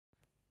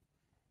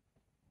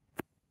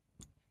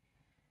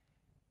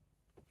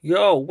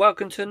Yo,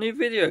 welcome to a new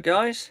video,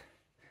 guys.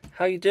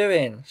 How you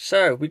doing?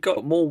 So we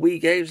got more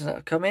Wii games that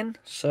have come in,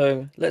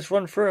 so let's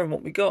run through them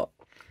what we got.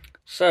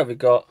 So we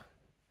got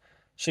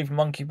Super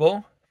Monkey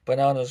Ball,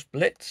 Bananas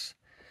Blitz.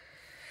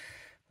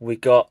 We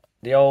got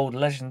the old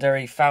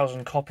legendary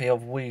 1000 copy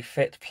of Wii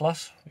Fit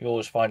Plus. You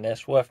always find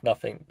this worth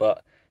nothing,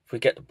 but if we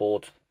get the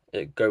board,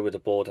 it'd go with the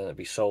board and it'd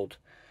be sold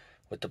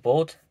with the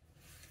board,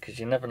 because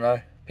you never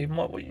know, people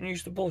might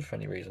use the board for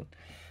any reason.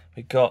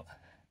 We got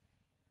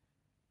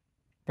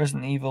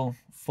Resident Evil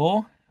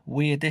 4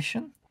 Wii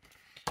Edition.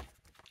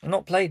 I've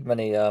not played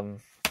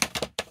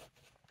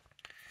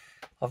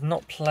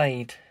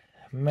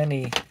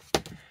many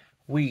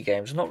Wii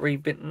games. Not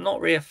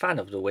really a fan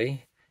of the Wii,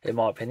 in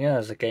my opinion,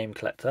 as a game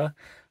collector.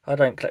 I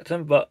don't collect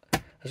them, but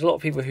there's a lot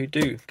of people who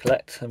do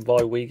collect and buy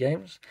Wii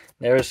games.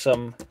 There is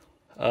some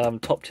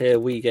top tier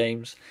Wii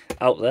games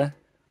out there,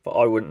 but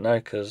I wouldn't know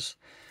because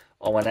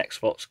I'm an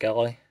Xbox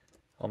guy.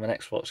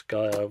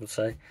 I would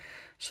say.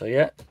 So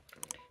yeah.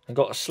 I've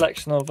got a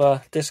selection of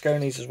disc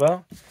onlys as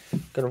well.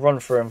 I'm going to run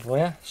through them for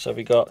you. So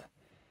we got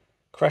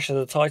Crash of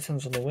the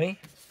Titans on the Wii.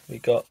 We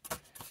got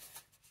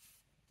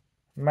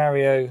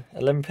Mario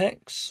and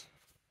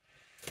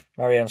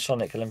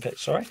Sonic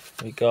Olympics, sorry.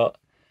 We got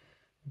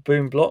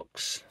Boom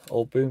Blocks,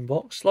 or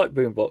Boombox, like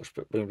Boombox,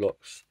 but Boom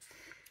Blocks.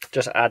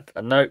 Just add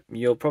a note,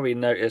 you'll probably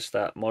notice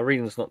that my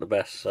reading's not the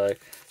best, so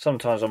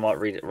sometimes I might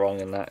read it wrong,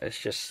 and that it's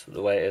just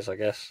the way it is, I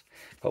guess.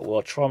 But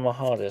we'll try my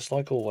hardest,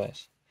 like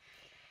always.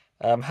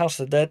 House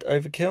of the Dead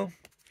Overkill.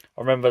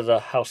 I remember the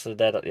House of the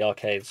Dead at the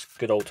arcades,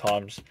 good old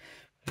times.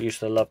 I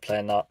used to love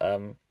playing that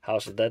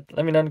House of the Dead.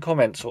 Let me know in the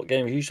comments what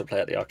games you used to play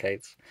at the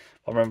arcades.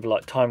 I remember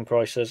like Time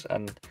Crisis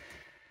and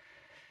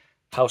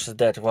House of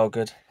the Dead, well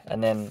good.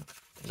 And then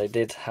they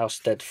did House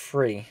of the Dead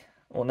 3.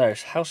 Or no,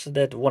 it's House of the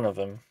Dead, one of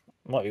them.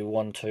 Might be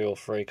 1, 2 or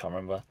 3, can't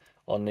remember.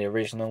 On the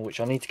original, which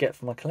I need to get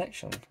for my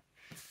collection.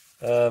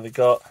 We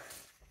got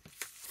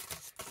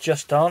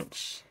Just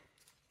Dance.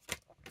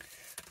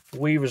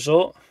 Wii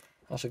Resort.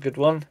 That's a good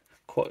one.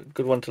 Quite a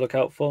good one to look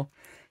out for.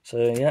 So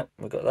yeah,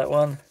 we got that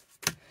one.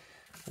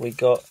 We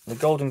got the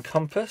Golden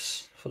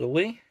Compass for the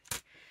Wii.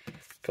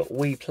 Got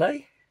Wii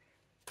Play.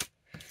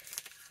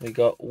 We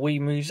got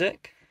Wii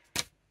Music.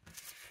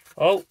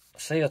 Oh,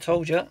 see, I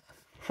told you.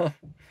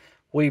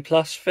 Wii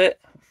Plus Fit.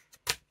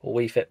 Or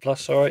Wii Fit Plus,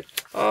 sorry.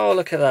 Oh,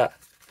 look at that.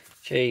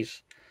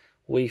 Jeez.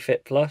 Wii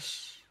Fit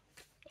Plus.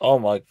 Oh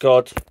my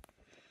god.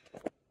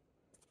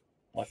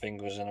 My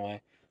finger was in the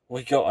way.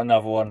 We got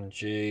another one.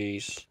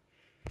 Jeez.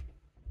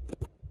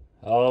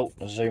 Oh,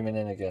 zooming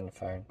in again,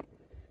 phone.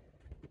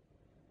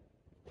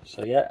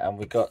 So yeah, and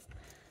we got,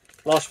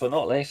 last but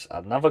not least,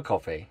 another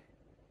copy.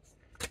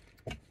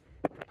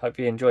 Hope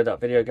you enjoyed that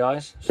video,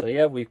 guys. So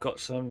yeah, we've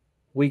got some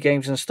Wii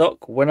games in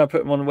stock when I put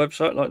them on the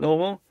website like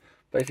normal.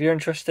 But if you're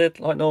interested,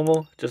 like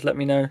normal, just let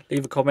me know.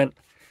 Leave a comment.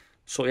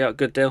 Sort you out a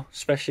good deal.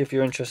 Especially if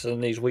you're interested in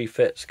these Wii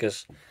Fits,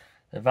 because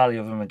the value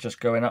of them are just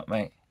going up,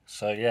 mate.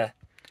 So yeah,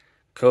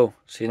 cool.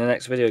 See you in the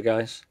next video,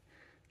 guys.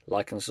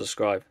 Like and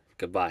subscribe.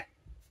 Goodbye.